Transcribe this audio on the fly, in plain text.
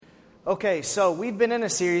Okay, so we've been in a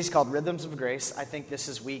series called Rhythms of Grace. I think this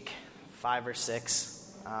is week 5 or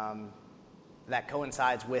 6 that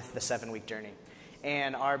coincides with the 7-week journey.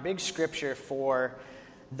 And our big scripture for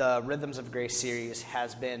the Rhythms of Grace series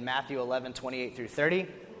has been Matthew 11:28 through 30,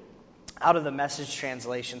 out of the Message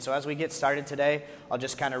translation. So as we get started today, I'll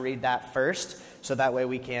just kind of read that first, so that way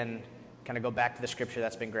we can kind of go back to the scripture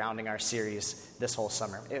that's been grounding our series this whole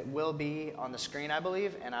summer. It will be on the screen, I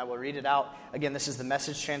believe, and I will read it out. Again, this is the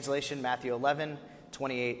Message translation, Matthew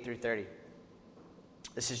 11:28 through 30.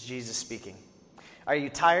 This is Jesus speaking. Are you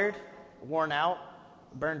tired, worn out,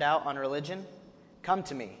 burned out on religion? Come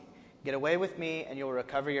to me. Get away with me, and you'll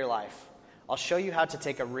recover your life. I'll show you how to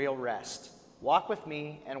take a real rest. Walk with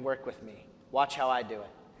me and work with me. Watch how I do it.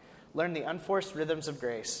 Learn the unforced rhythms of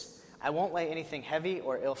grace. I won't lay anything heavy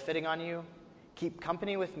or ill-fitting on you. Keep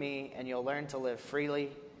company with me, and you'll learn to live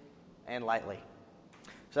freely and lightly.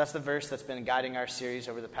 So that's the verse that's been guiding our series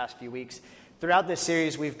over the past few weeks. Throughout this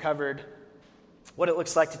series, we've covered what it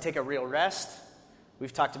looks like to take a real rest.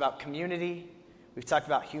 We've talked about community. We've talked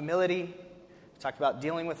about humility. We've talked about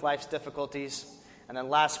dealing with life's difficulties. And then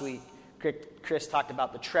last week, Chris talked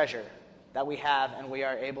about the treasure that we have and we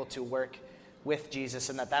are able to work with Jesus,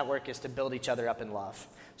 and that work is to build each other up in love.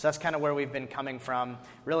 So that's kind of where we've been coming from,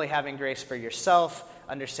 really having grace for yourself,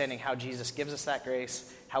 understanding how Jesus gives us that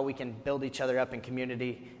grace, how we can build each other up in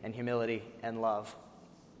community and humility and love.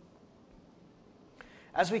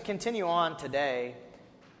 As we continue on today,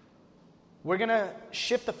 we're going to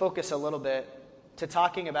shift the focus a little bit to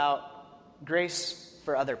talking about grace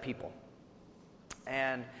for other people.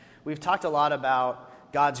 And we've talked a lot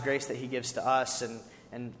about God's grace that he gives to us,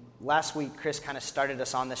 and last week, Chris kind of started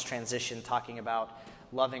us on this transition talking about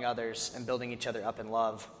loving others and building each other up in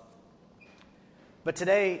love. But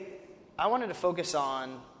today, I wanted to focus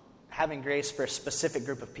on having grace for a specific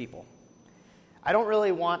group of people. I don't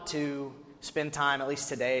really want to spend time, at least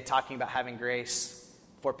today, talking about having grace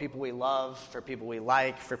for people we love, for people we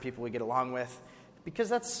like, for people we get along with, because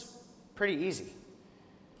that's pretty easy.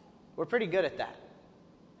 We're pretty good at that.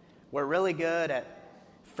 We're really good at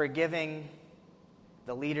forgiving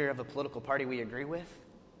the leader of a political party we agree with.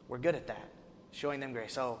 We're good at that, showing them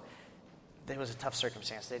grace. Oh, it was a tough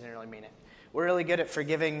circumstance. They didn't really mean it. We're really good at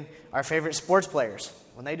forgiving our favorite sports players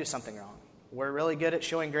when they do something wrong. We're really good at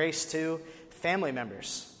showing grace to family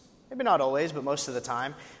members. Maybe not always, but most of the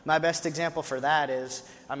time. My best example for that is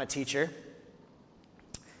I'm a teacher.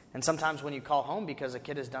 And sometimes when you call home because a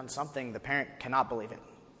kid has done something, the parent cannot believe it.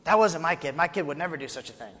 That wasn't my kid. My kid would never do such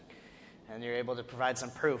a thing. And you're able to provide some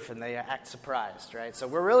proof, and they act surprised, right? So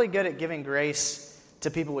we're really good at giving grace to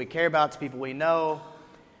people we care about, to people we know.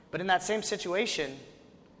 But in that same situation,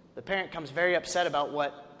 the parent comes very upset about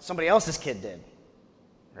what somebody else's kid did,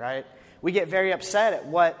 right? We get very upset at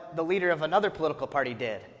what the leader of another political party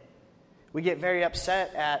did. We get very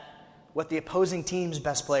upset at what the opposing team's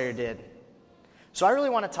best player did. So I really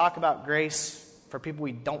want to talk about grace for people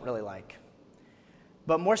we don't really like.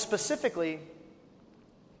 But more specifically,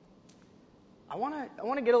 I want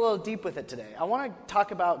to get a little deep with it today. I want to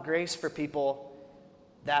talk about grace for people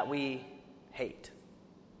that we hate.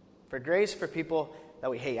 For grace for people that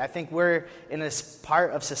we hate. I think we're in this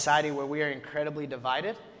part of society where we are incredibly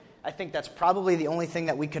divided. I think that's probably the only thing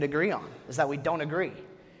that we could agree on, is that we don't agree.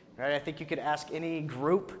 Right? I think you could ask any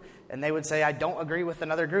group, and they would say, I don't agree with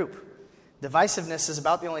another group. Divisiveness is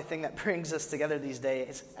about the only thing that brings us together these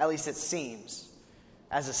days, at least it seems,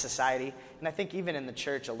 as a society, and I think even in the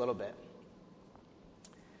church a little bit.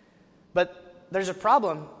 But there's a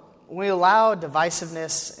problem. When we allow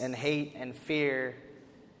divisiveness and hate and fear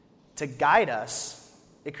to guide us,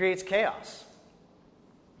 it creates chaos.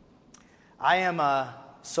 I am a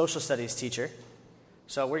social studies teacher,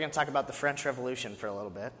 so we're going to talk about the French Revolution for a little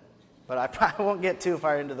bit, but I probably won't get too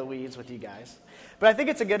far into the weeds with you guys. But I think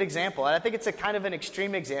it's a good example, and I think it's a kind of an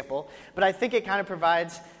extreme example, but I think it kind of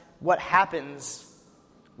provides what happens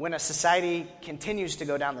when a society continues to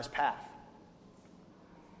go down this path.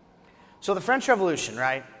 So the French Revolution,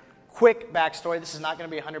 right? Quick backstory. This is not going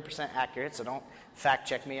to be 100% accurate, so don't fact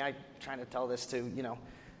check me. I'm trying to tell this to,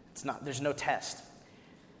 it's not. There's no test.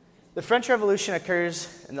 The French Revolution occurs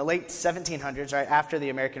in the late 1700s, right after the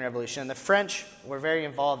American Revolution. The French were very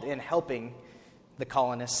involved in helping the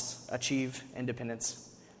colonists achieve independence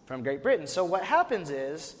from Great Britain. So what happens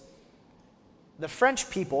is the French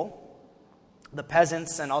people, the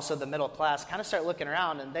peasants and also the middle class, kind of start looking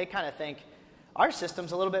around, and they kind of think, our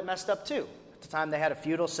system's a little bit messed up too. At the time, they had a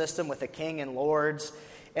feudal system with a king and lords,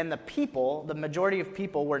 and the people, the majority of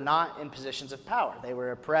people, were not in positions of power. They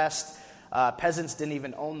were oppressed. Peasants didn't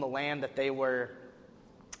even own the land that they were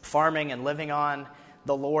farming and living on.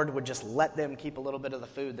 the Lord would just let them keep a little bit of the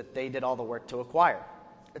food that they did all the work to acquire.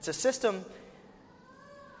 It's a system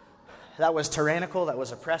that was tyrannical, that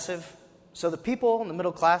was oppressive. So the people in the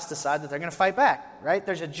middle class decide that they're going to fight back, right?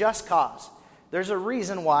 There's a just cause. There's a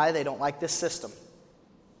reason why they don't like this system.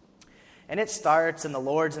 And it starts, and the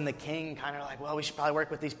lords and the king kind of like, well, we should probably work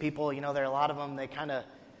with these people. There are a lot of them. They kind of,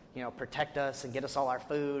 protect us and get us all our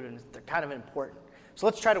food, and they're kind of important. So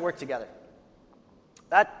let's try to work together.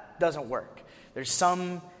 That doesn't work. There's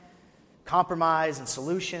some compromise and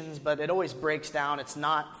solutions, but it always breaks down. It's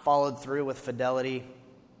not followed through with fidelity.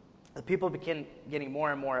 The people begin getting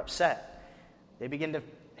more and more upset. They begin to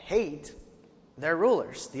hate their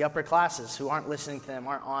rulers, the upper classes, who aren't listening to them,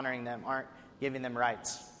 aren't honoring them, aren't giving them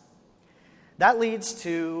rights. That leads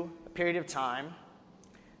to a period of time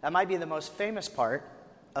that might be the most famous part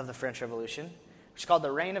of the French Revolution, which is called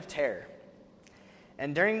the Reign of Terror.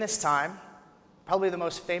 And during this time, probably the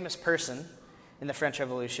most famous person in the French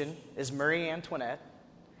Revolution is Marie Antoinette.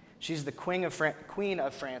 She's the Queen of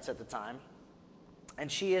France at the time,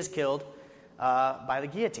 and she is killed by the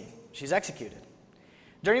guillotine. She's executed.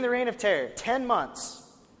 During the Reign of Terror, 10 months,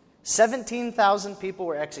 17,000 people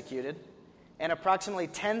were executed, and approximately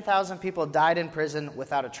 10,000 people died in prison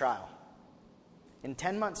without a trial. In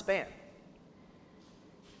 10-month span.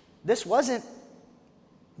 This wasn't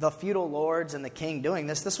the feudal lords and the king doing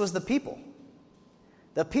this. This was the people.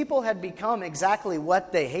 The people had become exactly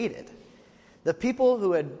what they hated. The people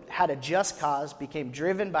who had had a just cause became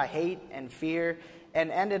driven by hate and fear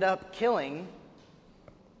and ended up killing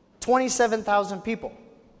 27,000 people,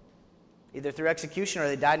 either through execution or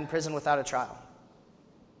they died in prison without a trial.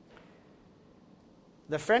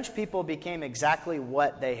 The French people became exactly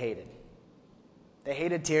what they hated. They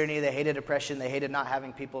hated tyranny, they hated oppression, they hated not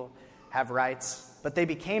having people have rights, but they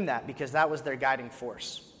became that because that was their guiding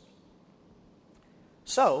force.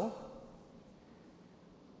 So,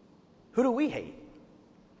 who do we hate?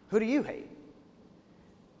 Who do you hate?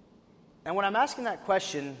 And when I'm asking that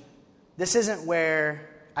question, this isn't where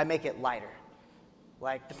I make it lighter.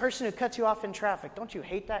 Like, the person who cuts you off in traffic, don't you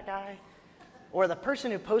hate that guy? Or the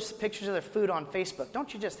person who posts pictures of their food on Facebook,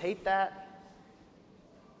 don't you just hate that?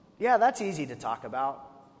 Yeah, that's easy to talk about.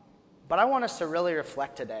 But I want us to really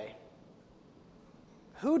reflect today.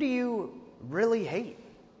 Who do you really hate?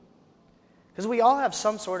 Because we all have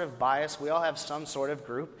some sort of bias. We all have some sort of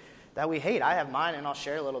group that we hate. I have mine, and I'll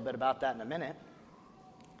share a little bit about that in a minute.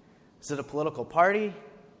 Is it a political party?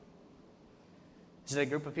 Is it a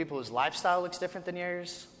group of people whose lifestyle looks different than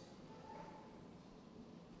yours?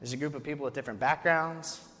 Is it a group of people with different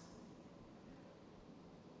backgrounds?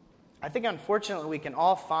 I think, unfortunately, we can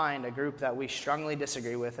all find a group that we strongly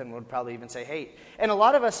disagree with and would probably even say hate. And a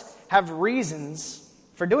lot of us have reasons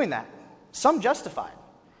for doing that, some justified.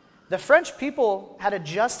 The French people had a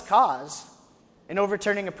just cause in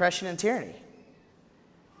overturning oppression and tyranny.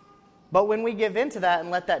 But when we give in to that and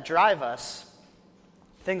let that drive us,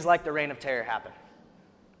 things like the Reign of Terror happen.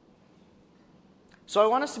 So I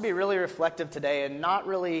want us to be really reflective today and not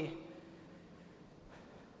really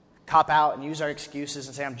cop out and use our excuses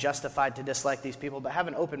and say I'm justified to dislike these people, but have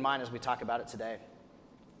an open mind as we talk about it today.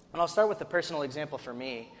 And I'll start with a personal example for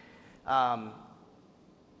me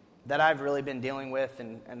that I've really been dealing with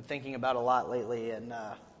and thinking about a lot lately. And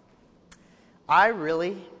I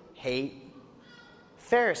really hate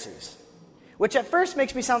Pharisees, which at first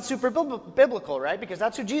makes me sound super biblical, right? Because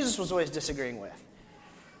that's who Jesus was always disagreeing with.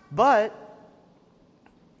 But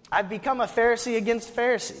I've become a Pharisee against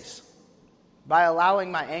Pharisees by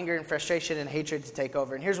allowing my anger and frustration and hatred to take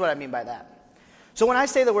over. And here's what I mean by that. So when I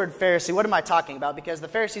say the word Pharisee, what am I talking about? Because the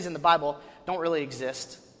Pharisees in the Bible don't really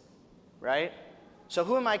exist, right? So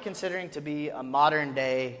who am I considering to be a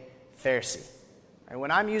modern-day Pharisee? And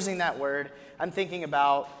when I'm using that word, I'm thinking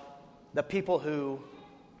about the people who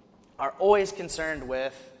are always concerned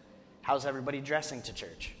with, how's everybody dressing to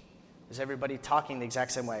church? Is everybody talking the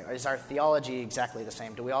exact same way? Or is our theology exactly the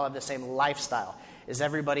same? Do we all have the same lifestyle? Is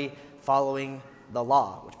everybody following the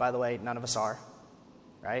law? Which, by the way, none of us are,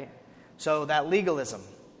 right? So that legalism,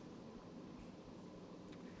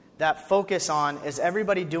 that focus on, is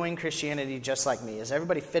everybody doing Christianity just like me? Is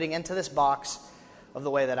everybody fitting into this box of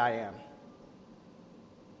the way that I am?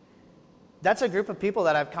 That's a group of people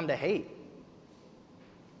that I've come to hate,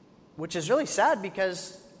 which is really sad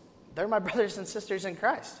because they're my brothers and sisters in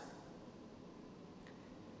Christ.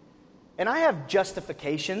 And I have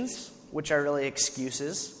justifications, which are really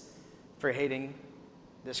excuses for hating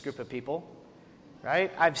this group of people,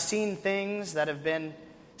 right? I've seen things that have been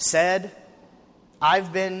said.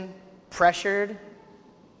 I've been pressured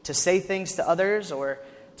to say things to others or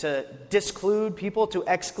to disclude people, to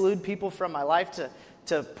exclude people from my life,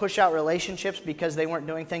 to push out relationships because they weren't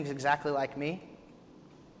doing things exactly like me.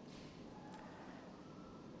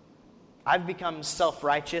 I've become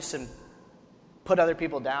self-righteous and put other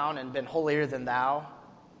people down and been holier than thou.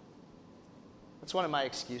 That's one of my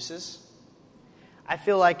excuses. I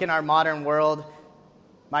feel like in our modern world,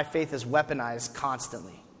 my faith is weaponized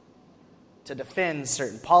constantly to defend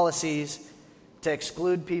certain policies, to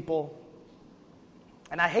exclude people.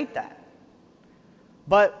 And I hate that.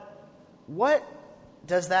 But what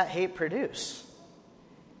does that hate produce?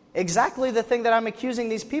 Exactly the thing that I'm accusing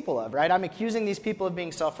these people of, right? I'm accusing these people of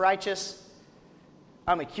being self-righteous.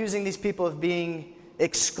 I'm accusing these people of being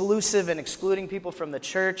exclusive and excluding people from the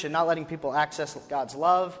church and not letting people access God's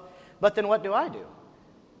love. But then what do?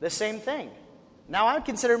 The same thing. Now I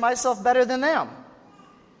consider myself better than them.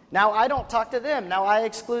 Now I don't talk to them. Now I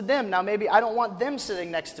exclude them. Now maybe I don't want them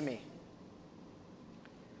sitting next to me.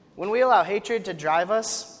 When we allow hatred to drive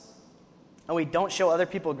us and we don't show other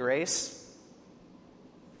people grace,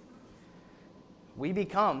 we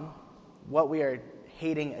become what we are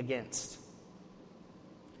hating against.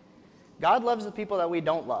 God loves the people that we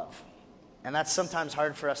don't love, and that's sometimes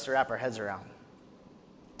hard for us to wrap our heads around.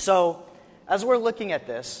 So, as we're looking at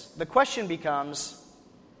this, the question becomes,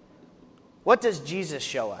 what does Jesus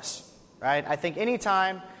show us? Right? I think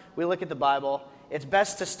anytime we look at the Bible, it's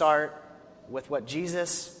best to start with what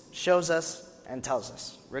Jesus shows us and tells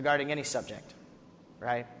us regarding any subject.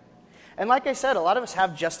 Right? And like I said, a lot of us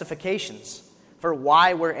have justifications for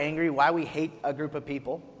why we're angry, why we hate a group of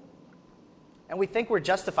people. And we think we're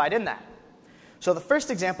justified in that. So the first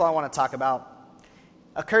example I want to talk about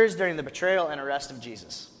occurs during the betrayal and arrest of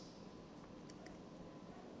Jesus.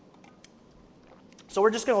 So we're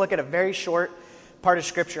just going to look at a very short part of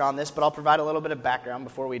Scripture on this, but I'll provide a little bit of background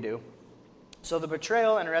before we do. So the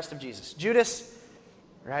betrayal and arrest of Jesus. Judas,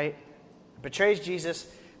 right, betrays Jesus,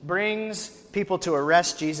 brings people to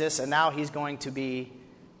arrest Jesus, and now he's going to be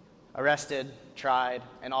arrested, tried,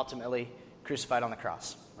 and ultimately crucified on the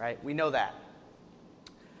cross, right? We know that.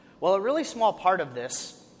 Well, a really small part of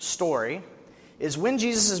this story is when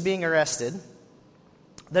Jesus is being arrested,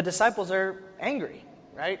 the disciples are angry,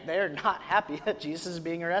 right? They're not happy that Jesus is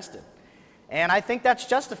being arrested. And I think that's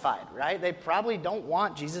justified, right? They probably don't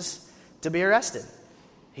want Jesus to be arrested.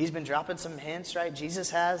 He's been dropping some hints, right?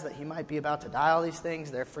 Jesus has, that he might be about to die, all these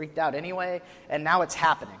things. They're freaked out anyway, and now it's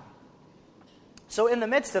happening. So in the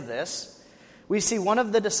midst of this, we see one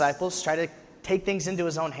of the disciples try to take things into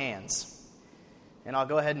his own hands. And I'll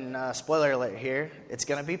go ahead and spoiler alert here. It's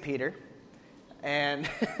going to be Peter. And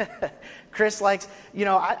Chris likes,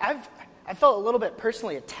 I felt a little bit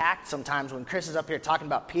personally attacked sometimes when Chris is up here talking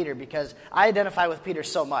about Peter because I identify with Peter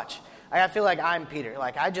so much. I feel like I'm Peter.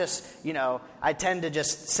 Like I just, I tend to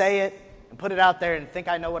just say it and put it out there and think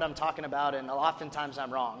I know what I'm talking about, and oftentimes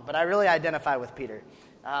I'm wrong. But I really identify with Peter.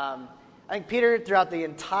 I think Peter, throughout the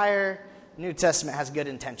entire New Testament, has good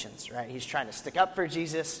intentions, right? He's trying to stick up for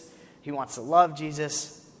Jesus. He wants to love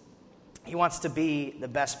Jesus. He wants to be the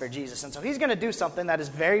best for Jesus. And so he's going to do something that is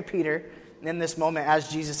very Peter in this moment as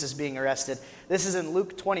Jesus is being arrested. This is in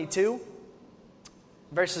Luke 22,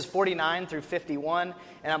 verses 49 through 51.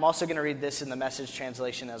 And I'm also going to read this in the Message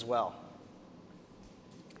translation as well.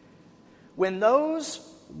 When those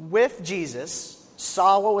with Jesus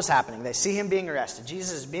saw what was happening, they see him being arrested.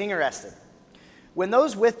 Jesus is being arrested. When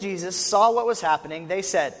those with Jesus saw what was happening, they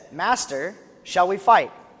said, "Master, shall we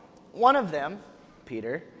fight?" One of them,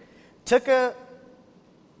 Peter, took a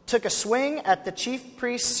swing at the chief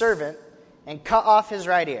priest's servant and cut off his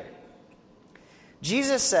right ear.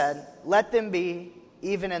 Jesus said, "Let them be,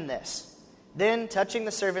 even in this." Then, touching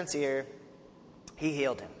the servant's ear, he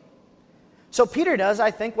healed him. So Peter does,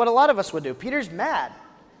 I think, what a lot of us would do. Peter's mad.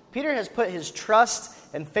 Peter has put his trust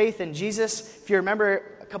and faith in Jesus. If you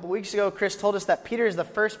remember a couple weeks ago, Chris told us that Peter is the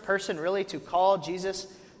first person really to call Jesus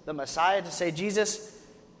the Messiah, to say, "Jesus,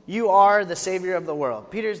 you are the Savior of the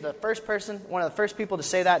world." Peter's the first person, one of the first people to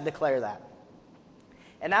say that and declare that.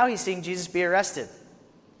 And now he's seeing Jesus be arrested,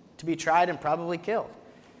 to be tried and probably killed.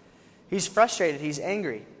 He's frustrated. He's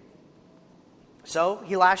angry. So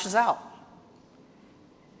he lashes out.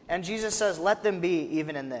 And Jesus says, "Let them be,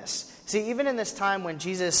 even in this." See, even in this time when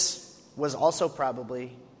Jesus was also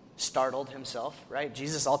probably startled himself, right?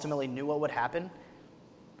 Jesus ultimately knew what would happen,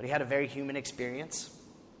 but he had a very human experience.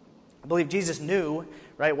 I believe Jesus knew,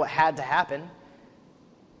 right, what had to happen.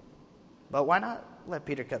 But why not let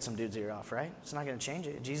Peter cut some dude's ear off, right? It's not going to change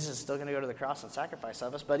it. Jesus is still going to go to the cross and sacrifice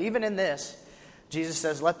of us. But even in this, Jesus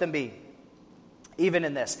says, "Let them be, even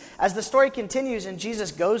in this." As the story continues and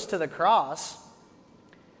Jesus goes to the cross,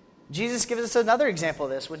 Jesus gives us another example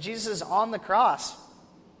of this. When Jesus is on the cross,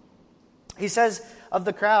 he says of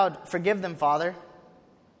the crowd, "Forgive them, Father,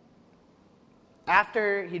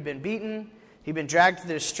 after he'd been beaten, he'd been dragged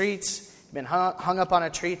through the streets, he'd been hung up on a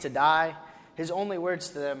tree to die, his only words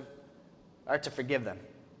to them are to forgive them.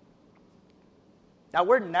 Now,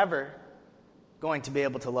 we're never going to be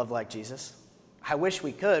able to love like Jesus. I wish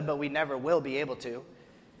we could, but we never will be able to.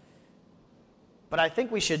 But I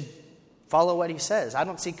think we should follow what he says. I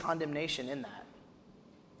don't see condemnation in that.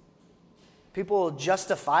 People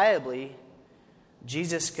justifiably,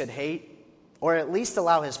 Jesus could hate, or at least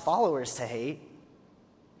allow his followers to hate.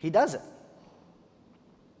 He doesn't.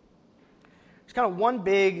 There's kind of one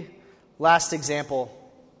big last example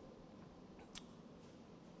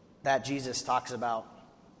that Jesus talks about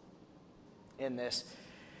in this.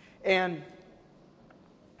 And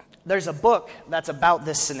there's a book that's about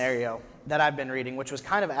this scenario that I've been reading, which was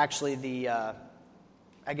kind of actually the,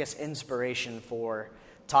 inspiration for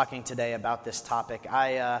talking today about this topic.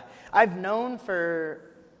 I've known for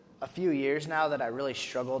a few years now that I really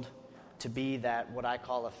struggled to be that, what I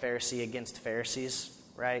call a Pharisee against Pharisees,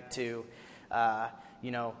 right? To,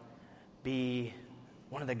 be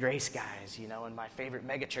one of the grace guys, and my favorite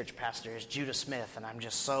megachurch pastor is Judah Smith, and I'm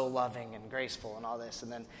just so loving and graceful and all this.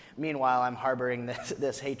 And then, meanwhile, I'm harboring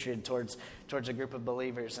this hatred towards a group of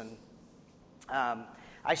believers. And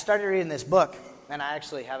I started reading this book, and I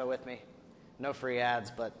actually have it with me. No free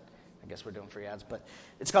ads, but I guess we're doing free ads. But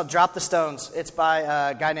it's called Drop the Stones. It's by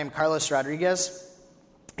a guy named Carlos Rodriguez.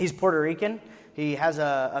 He's Puerto Rican. He has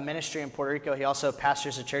a ministry in Puerto Rico. He also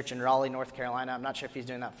pastors a church in Raleigh, North Carolina. I'm not sure if he's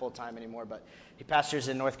doing that full-time anymore, but he pastors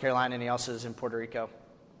in North Carolina, and he also is in Puerto Rico.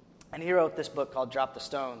 And he wrote this book called Drop the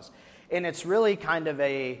Stones. And it's really kind of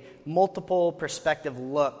a multiple perspective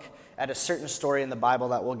look at a certain story in the Bible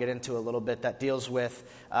that we'll get into a little bit that deals with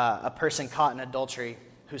a person caught in adultery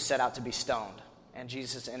who set out to be stoned and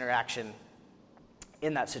Jesus' interaction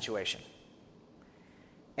in that situation.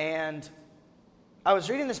 And I was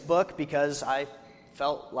reading this book because I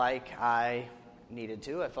felt like I needed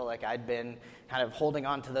to. I felt like I'd been kind of holding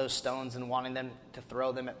on to those stones and wanting them to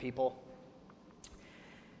throw them at people.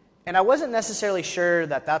 And I wasn't necessarily sure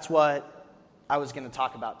that that's what I was going to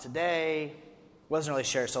talk about today. Wasn't really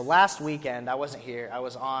sure. So last weekend, I wasn't here. I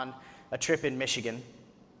was on a trip in Michigan.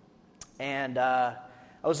 And I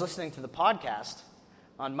was listening to the podcast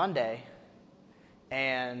on Monday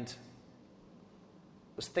and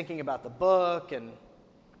was thinking about the book and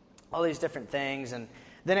all these different things, and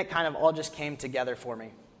then it kind of all just came together for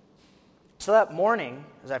me. So that morning,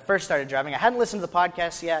 as I first started driving, I hadn't listened to the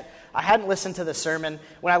podcast yet. I hadn't listened to the sermon.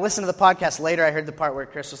 When I listened to the podcast later, I heard the part where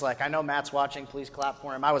Chris was like, "I know Matt's watching, please clap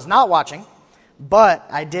for him." I was not watching, but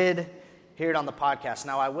I did hear it on the podcast.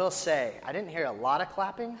 Now, I will say, I didn't hear a lot of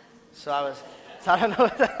clapping, so I don't know.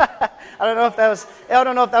 I don't know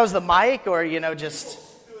if that was the mic or just.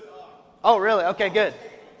 Oh, really? Okay, good.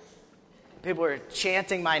 People were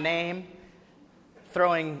chanting my name,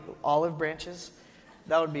 throwing olive branches.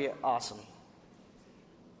 That would be awesome.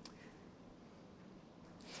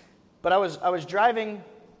 But I was driving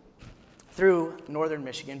through northern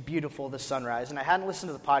Michigan, beautiful, the sunrise, and I hadn't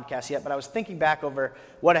listened to the podcast yet, but I was thinking back over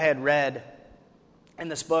what I had read in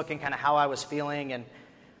this book and kind of how I was feeling, and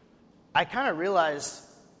I kind of realized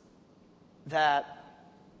that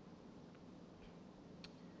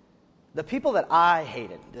the people that I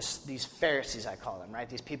hated, these Pharisees I call them, right?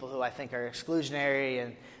 These people who I think are exclusionary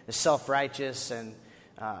and self-righteous and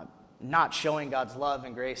not showing God's love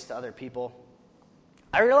and grace to other people,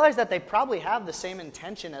 I realized that they probably have the same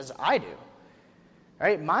intention as I do.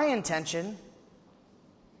 Right? My intention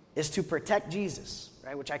is to protect Jesus,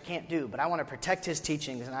 right? Which I can't do, but I want to protect his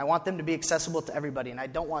teachings, and I want them to be accessible to everybody, and I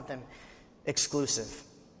don't want them exclusive.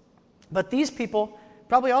 But these people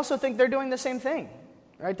probably also think they're doing the same thing,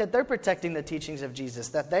 right? That they're protecting the teachings of Jesus,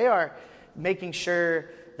 that they are making sure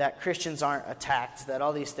that Christians aren't attacked, that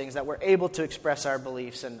all these things, that we're able to express our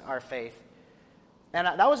beliefs and our faith. And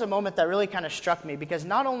that was a moment that really kind of struck me, because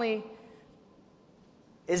not only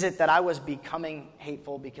is it that I was becoming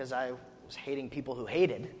hateful because I was hating people who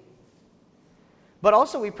hated, but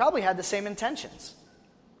also we probably had the same intentions.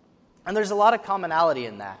 And there's a lot of commonality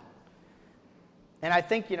in that. And I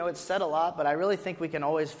think, it's said a lot, but I really think we can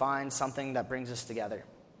always find something that brings us together.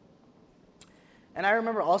 And I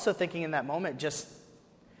remember also thinking in that moment, just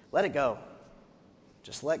let it go.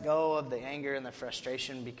 Just let go of the anger and the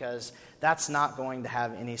frustration, because that's not going to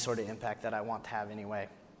have any sort of impact that I want to have anyway.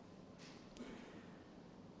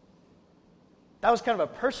 That was kind of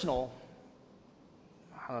a personal,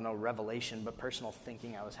 revelation, but personal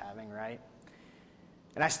thinking I was having, right?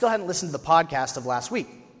 And I still hadn't listened to the podcast of last week.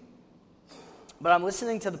 But I'm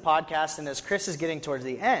listening to the podcast, and as Chris is getting towards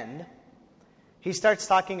the end, he starts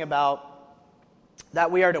talking about that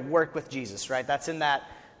we are to work with Jesus, right? That's in that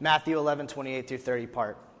Matthew 11:28 through 30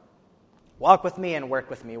 part. Walk with me and work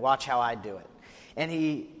with me. Watch how I do it. And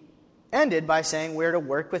he ended by saying we're to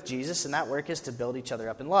work with Jesus, and that work is to build each other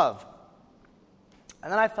up in love.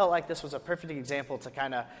 And then I felt like this was a perfect example to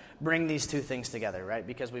kind of bring these two things together, right?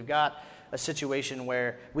 Because we've got a situation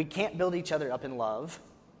where we can't build each other up in love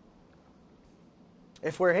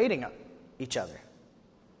if we're hating each other.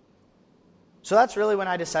 So that's really when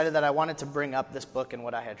I decided that I wanted to bring up this book and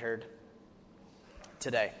what I had heard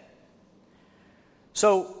today.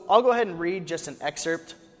 So I'll go ahead and read just an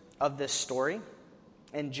excerpt of this story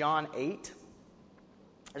in John 8.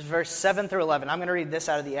 It's verse 7 through 11. I'm going to read this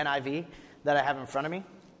out of the NIV that I have in front of me.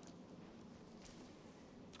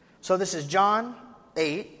 So this is John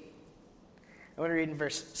 8. I'm going to read in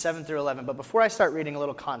verse 7 through 11. But before I start reading, a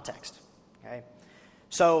little context. Okay?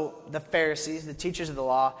 So the Pharisees, the teachers of the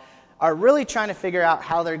law, are really trying to figure out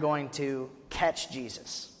how they're going to catch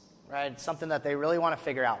Jesus. Right? It's something that they really want to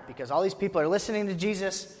figure out because all these people are listening to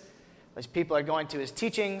Jesus. These people are going to his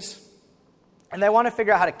teachings. And they want to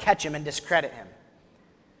figure out how to catch him and discredit him.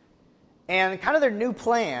 And kind of their new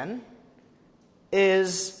plan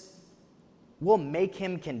is we'll make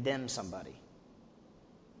him condemn somebody.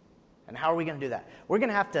 And how are we going to do that? We're going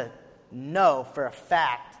to have to know for a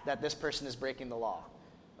fact that this person is breaking the law.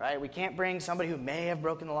 Right? We can't bring somebody who may have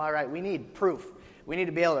broken the law, right? We need proof. We need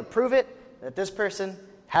to be able to prove it that this person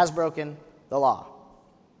has broken the law.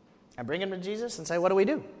 And bring him to Jesus and say, what do we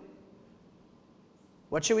do?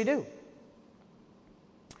 What should we do?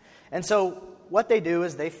 And so what they do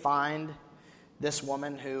is they find this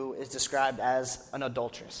woman who is described as an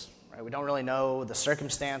adulteress. Right? We don't really know the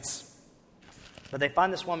circumstance, but they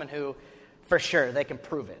find this woman who, for sure, they can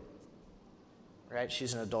prove it. Right?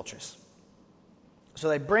 She's an adulteress. So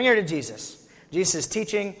they bring her to Jesus. Jesus is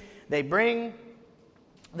teaching. They bring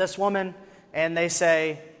this woman and they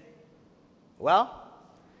say, well,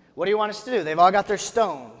 what do you want us to do? They've all got their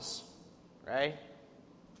stones, right?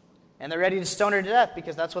 And they're ready to stone her to death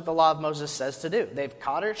because that's what the law of Moses says to do. They've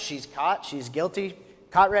caught her. She's caught. She's guilty.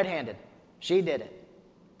 Caught red-handed. She did it.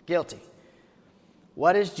 Guilty.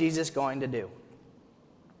 What is Jesus going to do?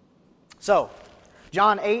 So,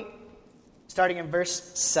 John 8, starting in verse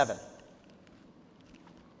 7.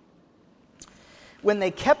 When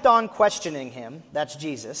they kept on questioning him, that's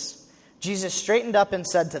Jesus, Jesus straightened up and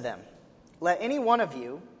said to them, let any one of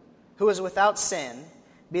you who is without sin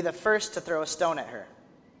be the first to throw a stone at her.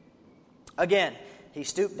 Again, he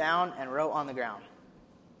stooped down and wrote on the ground.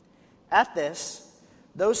 At this,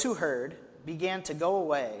 those who heard began to go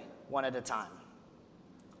away one at a time.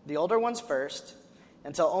 The older ones first,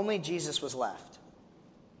 until only Jesus was left,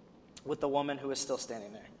 with the woman who was still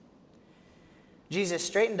standing there. Jesus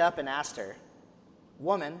straightened up and asked her,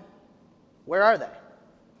 woman, where are they?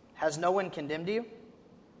 Has no one condemned you?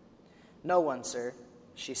 No one, sir,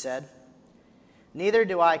 she said. Neither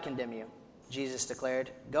do I condemn you, Jesus declared.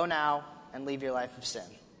 Go now and leave your life of sin.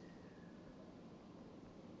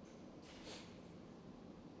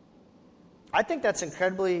 I think that's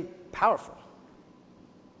incredibly powerful.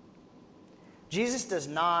 Jesus does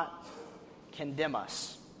not condemn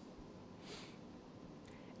us.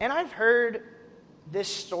 And I've heard this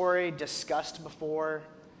story discussed before.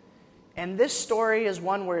 And this story is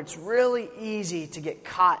one where it's really easy to get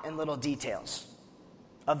caught in little details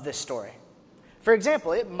of this story. For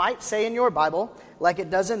example, it might say in your Bible, like it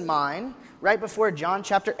does in mine, right before John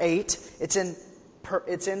chapter 8, it's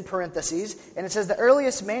in parentheses, and it says the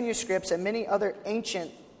earliest manuscripts and many other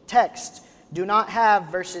ancient texts do not have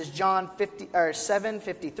verses John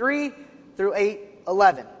 7:53 through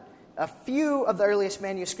 8:11. A few of the earliest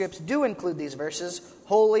manuscripts do include these verses,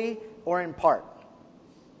 wholly or in part.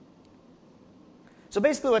 So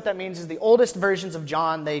basically what that means is the oldest versions of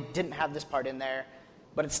John, they didn't have this part in there,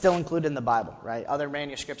 but it's still included in the Bible, right? Other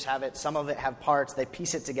manuscripts have it. Some of it have parts. They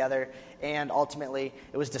piece it together, and ultimately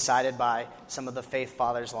it was decided by some of the faith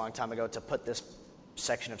fathers a long time ago to put this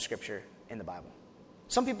section of Scripture in the Bible.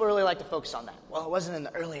 Some people really like to focus on that. Well, it wasn't in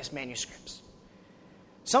the earliest manuscripts.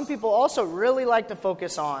 Some people also really like to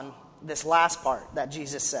focus on this last part that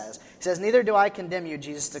Jesus says. He says, neither do I condemn you,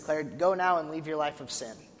 Jesus declared. Go now and leave your life of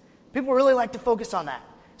sin. People really like to focus on that.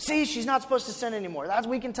 See, she's not supposed to sin anymore. That's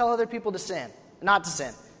we can tell other people to sin. Not to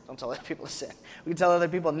sin. Don't tell other people to sin. We can tell other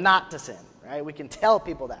people not to sin, right? We can tell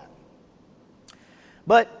people that.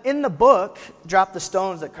 But in the book, Drop the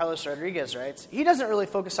Stones, that Carlos Rodriguez writes, he doesn't really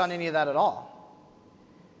focus on any of that at all.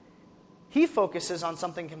 He focuses on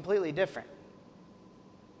something completely different.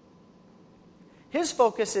 His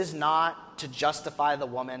focus is not to justify the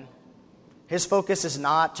woman. His focus is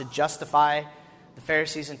not to justify the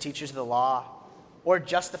Pharisees and teachers of the law or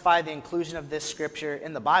justify the inclusion of this scripture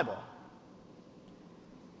in the Bible.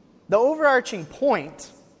 The overarching point,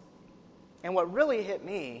 and what really hit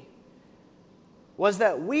me, was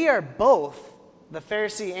that we are both the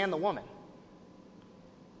Pharisee and the woman.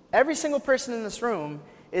 Every single person in this room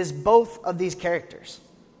is both of these characters.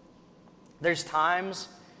 There's times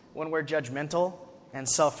when we're judgmental and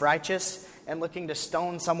self-righteous and looking to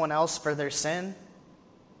stone someone else for their sin.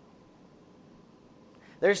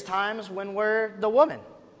 There's times when we're the woman,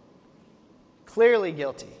 clearly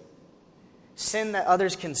guilty. Sin that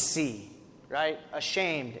others can see, right?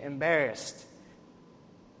 Ashamed, embarrassed.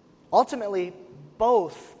 Ultimately,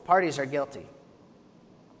 both parties are guilty.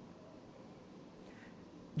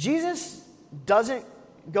 Jesus doesn't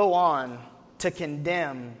go on to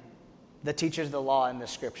condemn the teachers of the law in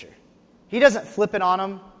this scripture. He doesn't flip it on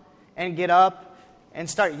them and get up and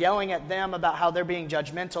start yelling at them about how they're being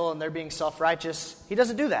judgmental and they're being self-righteous. He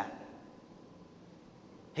doesn't do that.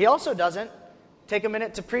 He also doesn't take a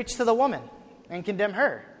minute to preach to the woman and condemn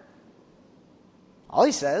her. All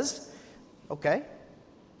he says, okay,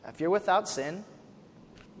 if you're without sin,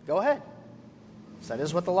 go ahead. So that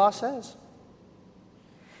is what the law says.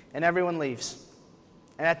 And everyone leaves.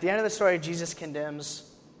 And at the end of the story, Jesus condemns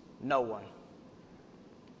no one.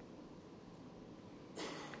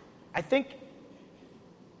 I think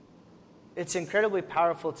it's incredibly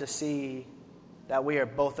powerful to see that we are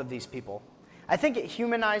both of these people. I think it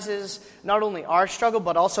humanizes not only our struggle,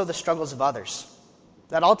 but also the struggles of others.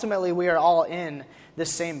 That ultimately we are all in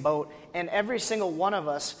this same boat, and every single one of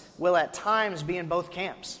us will at times be in both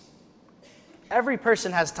camps. Every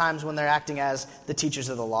person has times when they're acting as the teachers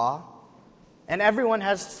of the law, and everyone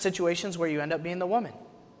has situations where you end up being the woman.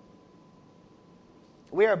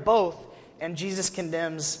 We are both, and Jesus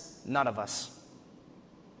condemns none of us.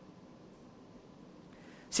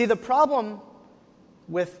 See, the problem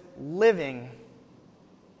with living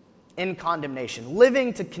in condemnation,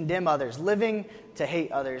 living to condemn others, living to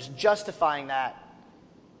hate others, justifying that,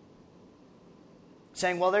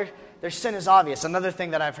 saying, well, their sin is obvious. Another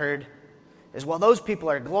thing that I've heard is, well, those people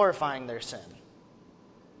are glorifying their sin.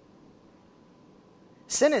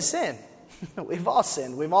 Sin is sin. We've all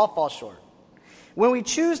sinned. We've all fall short. When we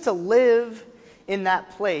choose to live in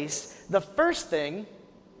that place, the first thing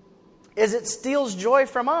is it steals joy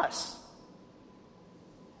from us.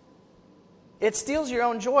 It steals your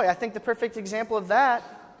own joy. I think the perfect example of that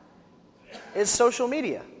is social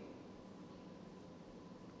media.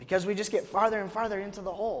 Because we just get farther and farther into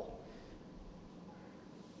the hole.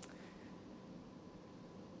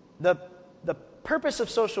 The purpose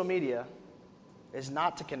of social media is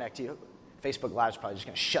not to connect you. Facebook Live is probably just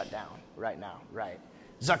going to shut down right now, right?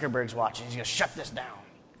 Zuckerberg's watching. He's going to shut this down.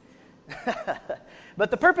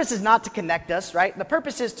 But the purpose is not to connect us, right? The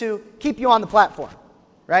purpose is to keep you on the platform,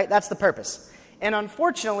 right? That's the purpose. And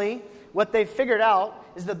unfortunately, what they've figured out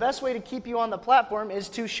is the best way to keep you on the platform is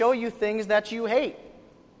to show you things that you hate.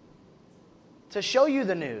 To show you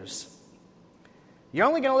the news. You're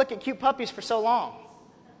only going to look at cute puppies for so long.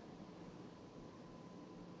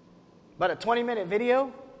 But a 20-minute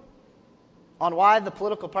video on why the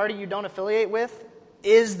political party you don't affiliate with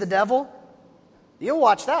is the devil, you'll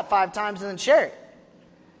watch that 5 times and then share it.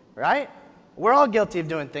 Right? We're all guilty of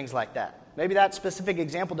doing things like that. Maybe that specific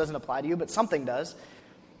example doesn't apply to you, but something does.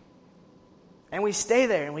 And we stay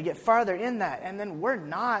there and we get farther in that, and then we're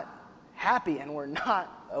not happy and we're not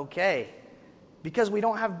okay. Because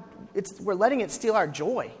we're letting it steal our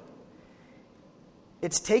joy.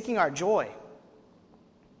 It's taking our joy.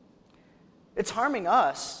 It's harming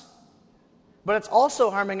us, but it's also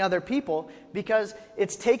harming other people because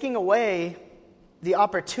it's taking away the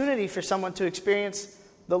opportunity for someone to experience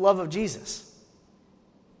the love of Jesus.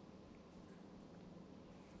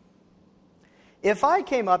 If I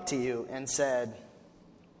came up to you and said,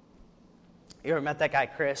 you ever met that guy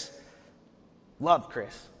Chris? Love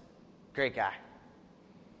Chris. Great guy.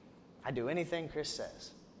 I do anything Chris says.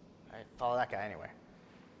 I follow that guy anywhere.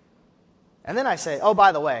 And then I say, oh,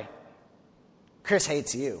 by the way, Chris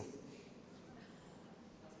hates you.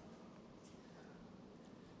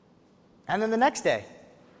 And then the next day,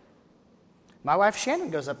 my wife Shannon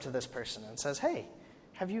goes up to this person and says, hey,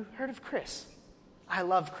 have you heard of Chris? I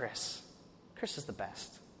love Chris. Chris is the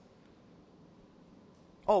best.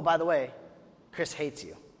 Oh, by the way, Chris hates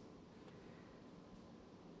you.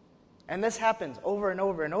 And this happens over and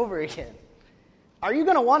over and over again. Are you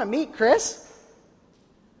going to want to meet Chris?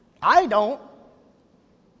 I don't.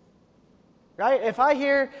 Right? If I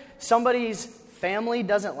hear somebody's family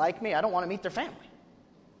doesn't like me, I don't want to meet their family.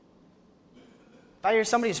 If I hear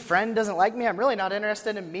somebody's friend doesn't like me, I'm really not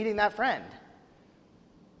interested in meeting that friend.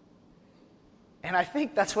 And I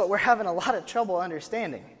think that's what we're having a lot of trouble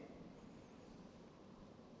understanding.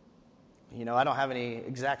 I don't have any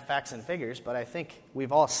exact facts and figures, but I think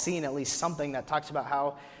we've all seen at least something that talks about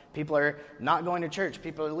how people are not going to church,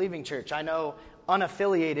 people are leaving church. I know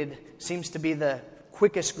unaffiliated seems to be the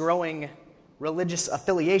quickest growing religious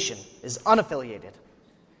affiliation, is unaffiliated.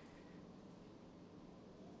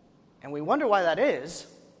 And we wonder why that is.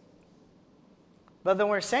 But then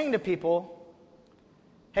we're saying to people,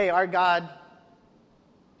 hey, our God,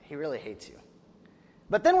 he really hates you.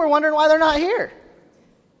 But then we're wondering why they're not here.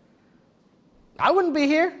 I wouldn't be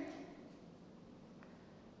here.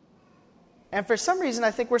 And for some reason,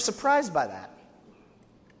 I think we're surprised by that.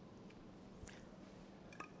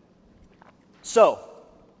 So,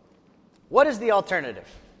 what is the alternative,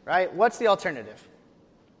 right? What's the alternative?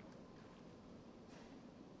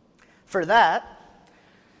 For that,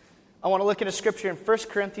 I want to look at a scripture in 1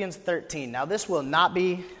 Corinthians 13. Now, this will not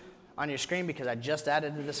be on your screen because I just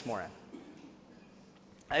added it this morning.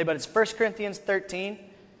 Hey, but it's 1 Corinthians 13.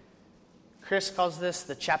 Chris calls this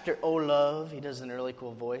the chapter O Love. He does it in a really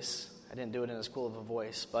cool voice. I didn't do it in as cool of a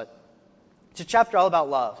voice, but it's a chapter all about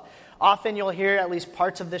love. Often you'll hear at least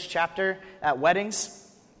parts of this chapter at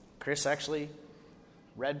weddings. Chris actually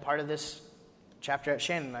read part of this chapter at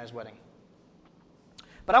Shannon and I's wedding.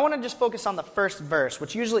 But I want to just focus on the first verse,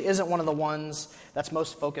 which usually isn't one of the ones that's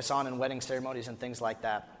most focused on in wedding ceremonies and things like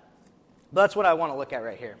that. But that's what I want to look at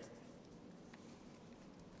right here.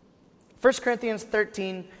 1 Corinthians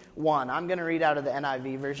 13:1. I'm going to read out of the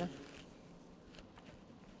NIV version.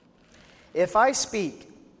 If I speak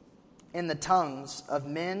in the tongues of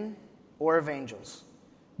men or of angels,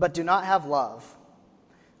 but do not have love,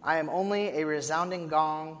 I am only a resounding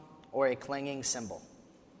gong or a clanging cymbal.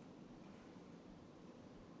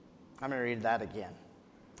 I'm going to read that again.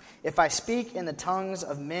 If I speak in the tongues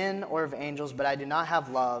of men or of angels, but I do not have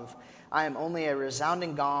love, I am only a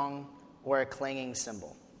resounding gong or a clanging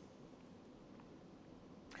cymbal.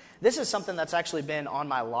 This is something that's actually been on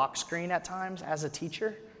my lock screen at times as a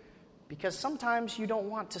teacher, because sometimes you don't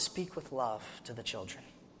want to speak with love to the children,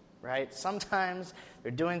 right? Sometimes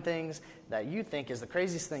they're doing things that you think is the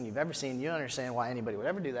craziest thing you've ever seen. You don't understand why anybody would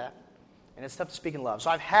ever do that, and it's tough to speak in love. So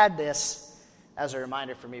I've had this as a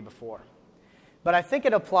reminder for me before. But I think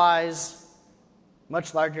it applies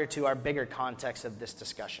much larger to our bigger context of this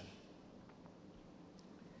discussion.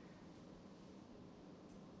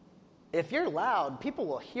 If you're loud, people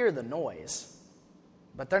will hear the noise,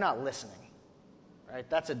 but they're not listening, right?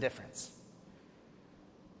 That's a difference.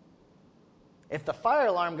 If the fire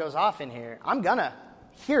alarm goes off in here, I'm going to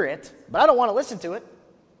hear it, but I don't want to listen to it.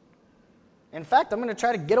 In fact, I'm going to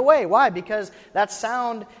try to get away. Why? Because that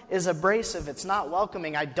sound is abrasive. It's not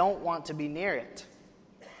welcoming. I don't want to be near it.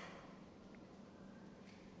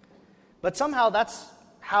 But somehow that's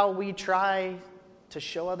how we try to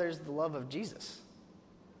show others the love of Jesus.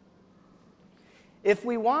 If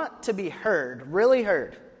we want to be heard, really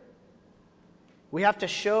heard, we have to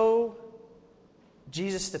show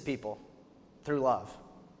Jesus to people through love.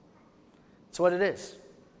 That's what it is.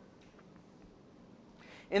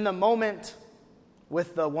 In the moment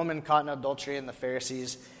with the woman caught in adultery and the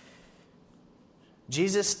Pharisees,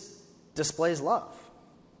 Jesus displays love.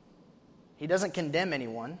 He doesn't condemn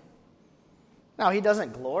anyone. Now, he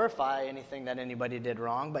doesn't glorify anything that anybody did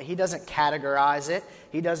wrong, but he doesn't categorize it.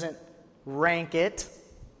 He doesn't rank it.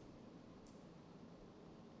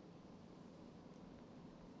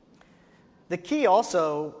 The key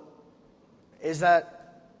also is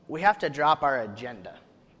that we have to drop our agenda,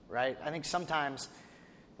 right? I think sometimes,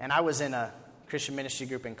 and I was in a Christian ministry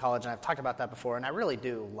group in college, and I've talked about that before, and I really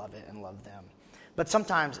do love it and love them. But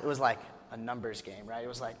sometimes it was like a numbers game, right? It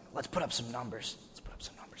was like, let's put up some numbers. Let's put up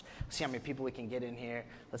some numbers. Let's see how many people we can get in here.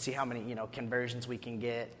 Let's see how many, conversions we can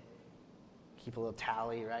get. Keep a little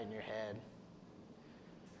tally right in your head.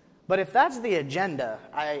 But if that's the agenda,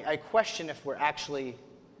 I question if we're actually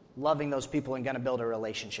loving those people and going to build a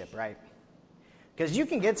relationship, right? Because you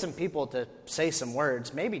can get some people to say some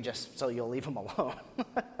words, maybe just so you'll leave them alone.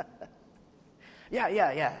 Yeah.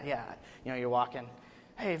 You're walking.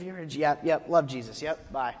 Hey, have you heard? Yep, love Jesus.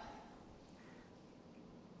 Yep, bye.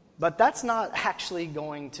 But that's not actually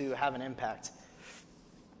going to have an impact.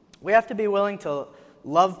 We have to be willing to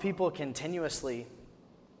love people continuously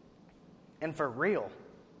and for real.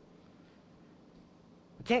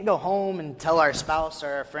 We can't go home and tell our spouse or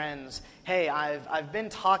our friends, hey, I've been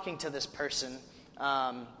talking to this person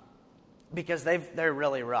because they're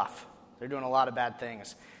really rough. They're doing a lot of bad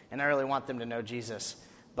things, and I really want them to know Jesus,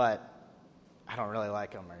 but I don't really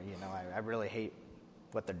like them, or, I really hate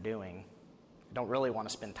what they're doing. I don't really want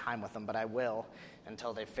to spend time with them, but I will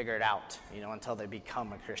until they figure it out, until they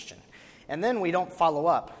become a Christian. And then we don't follow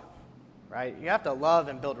up, right? You have to love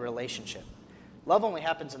and build relationship. Love only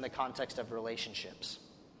happens in the context of relationships.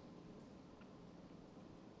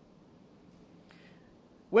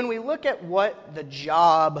 When we look at what the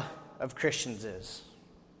job of Christians is,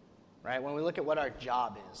 right? When we look at what our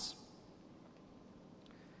job is,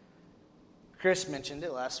 Chris mentioned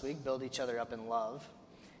it last week, build each other up in love.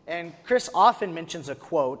 And Chris often mentions a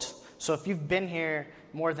quote, so if you've been here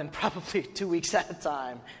more than probably 2 weeks at a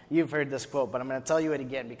time, you've heard this quote, but I'm going to tell you it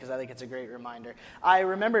again because I think it's a great reminder. I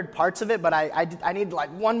remembered parts of it, but I need like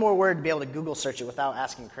one more word to be able to Google search it without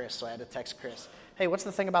asking Chris, so I had to text Chris, hey, what's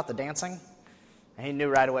the thing about the dancing? And he knew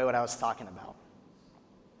right away what I was talking about.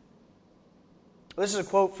 This is a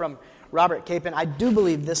quote from Robert Capon. I do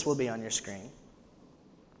believe this will be on your screen.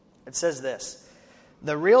 It says this: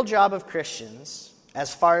 "The real job of Christians,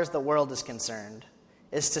 as far as the world is concerned,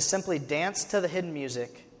 is to simply dance to the hidden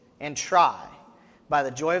music and try, by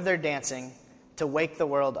the joy of their dancing, to wake the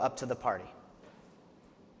world up to the party."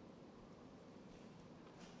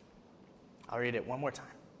 I'll read it one more time.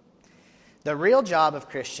 "The real job of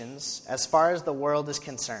Christians, as far as the world is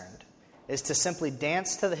concerned, is to simply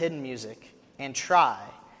dance to the hidden music and try,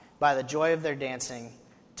 by the joy of their dancing,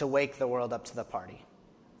 to wake the world up to the party."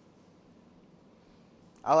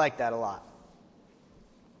 I like that a lot.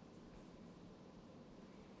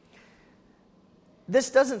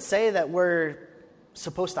 This doesn't say that we're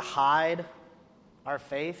supposed to hide our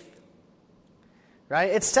faith,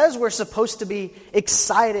 right? It says we're supposed to be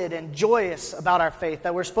excited and joyous about our faith,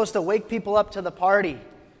 that we're supposed to wake people up to the party.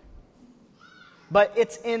 But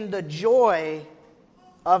it's in the joy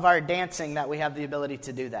of our dancing that we have the ability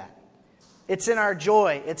to do that. It's in our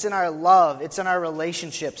joy, it's in our love, it's in our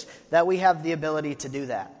relationships that we have the ability to do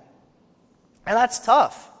that. And that's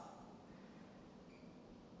tough.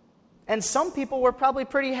 And some people were probably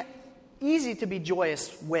pretty easy to be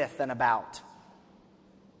joyous with and about.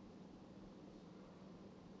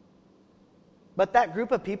 But that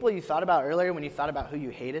group of people you thought about earlier when you thought about who you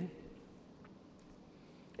hated,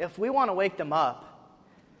 if we want to wake them up,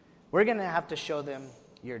 we're going to have to show them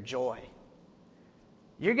your joy.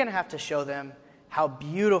 You're going to have to show them how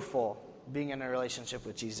beautiful being in a relationship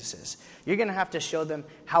with Jesus is. You're going to have to show them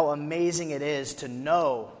how amazing it is to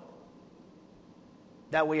know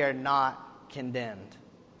that we are not condemned.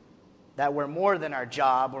 That we're more than our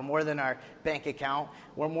job, we're more than our bank account,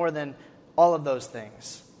 we're more than all of those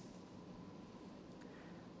things.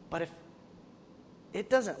 But if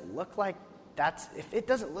it doesn't look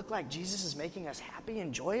like Jesus is making us happy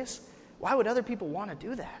and joyous, why would other people want to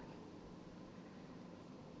do that?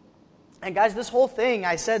 And guys, this whole thing,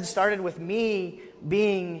 I said, started with me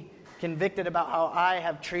being convicted about how I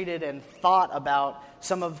have treated and thought about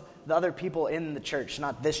some of the other people in the church.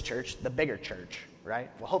 Not this church, the bigger church,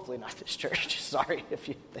 right? Well, hopefully not this church. Sorry if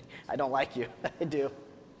you think I don't like you. I do.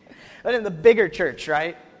 But in the bigger church,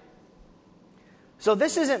 right? So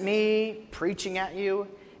this isn't me preaching at you.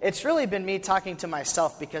 It's really been me talking to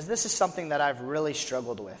myself, because this is something that I've really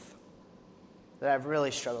struggled with.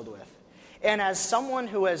 And as someone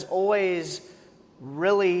who has always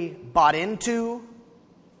really bought into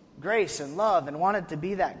grace and love and wanted to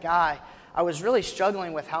be that guy, I was really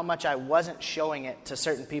struggling with how much I wasn't showing it to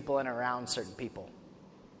certain people and around certain people.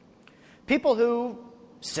 People who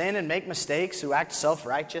sin and make mistakes, who act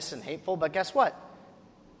self-righteous and hateful, but guess what?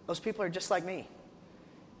 Those people are just like me.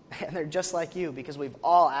 And they're just like you, because we've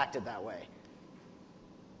all acted that way.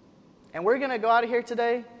 And we're going to go out of here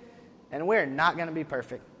today, and we're not going to be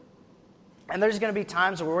perfect. And there's going to be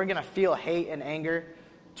times where we're going to feel hate and anger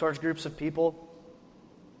towards groups of people.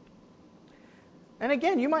 And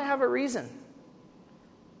again, you might have a reason.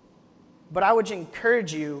 But I would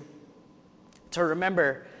encourage you to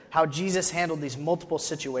remember how Jesus handled these multiple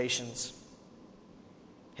situations.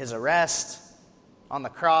 His arrest, on the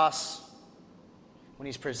cross, when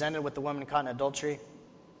he's presented with the woman caught in adultery.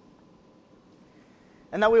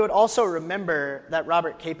 And that we would also remember that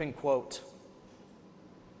Robert Capon quote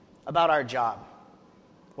about our job,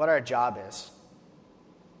 what our job is.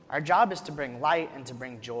 Our job is to bring light and to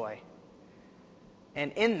bring joy.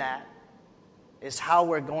 And in that is how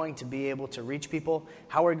we're going to be able to reach people,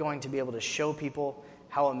 how we're going to be able to show people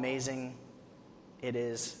how amazing it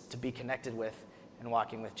is to be connected with and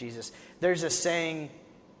walking with Jesus. There's a saying,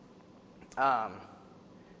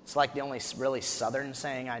 it's like the only really southern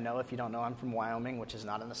saying I know. If you don't know, I'm from Wyoming, which is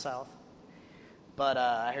not in the South. But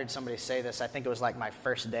I heard somebody say this. I think it was like my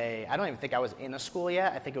first day. I don't even think I was in a school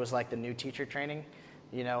yet. I think it was like the new teacher training,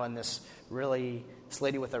 and this lady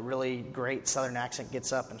with a really great southern accent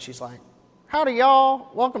gets up and she's like, "Howdy, y'all.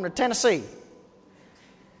 Welcome to Tennessee.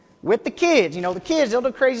 With the kids. The kids, they'll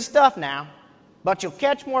do crazy stuff now, but you'll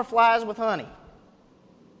catch more flies with honey."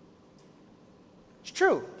 It's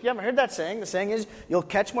true. If you haven't heard that saying, the saying is, you'll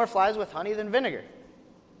catch more flies with honey than vinegar.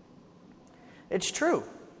 It's true.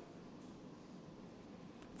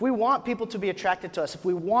 If we want people to be attracted to us, if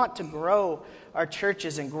we want to grow our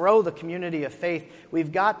churches and grow the community of faith,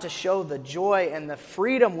 we've got to show the joy and the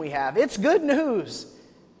freedom we have. It's good news.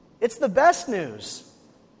 It's the best news.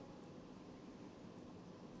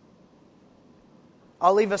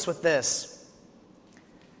 I'll leave us with this.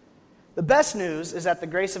 The best news is that the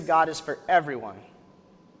grace of God is for everyone,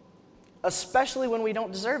 especially when we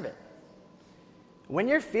don't deserve it. When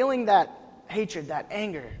you're feeling that hatred, that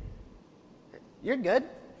anger, you're good.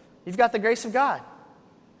 You've got the grace of God.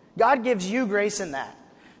 God gives you grace in that,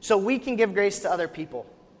 so we can give grace to other people.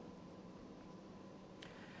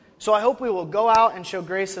 So I hope we will go out and show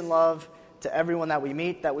grace and love to everyone that we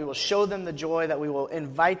meet, that we will show them the joy, that we will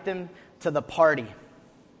invite them to the party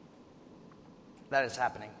that is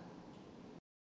happening.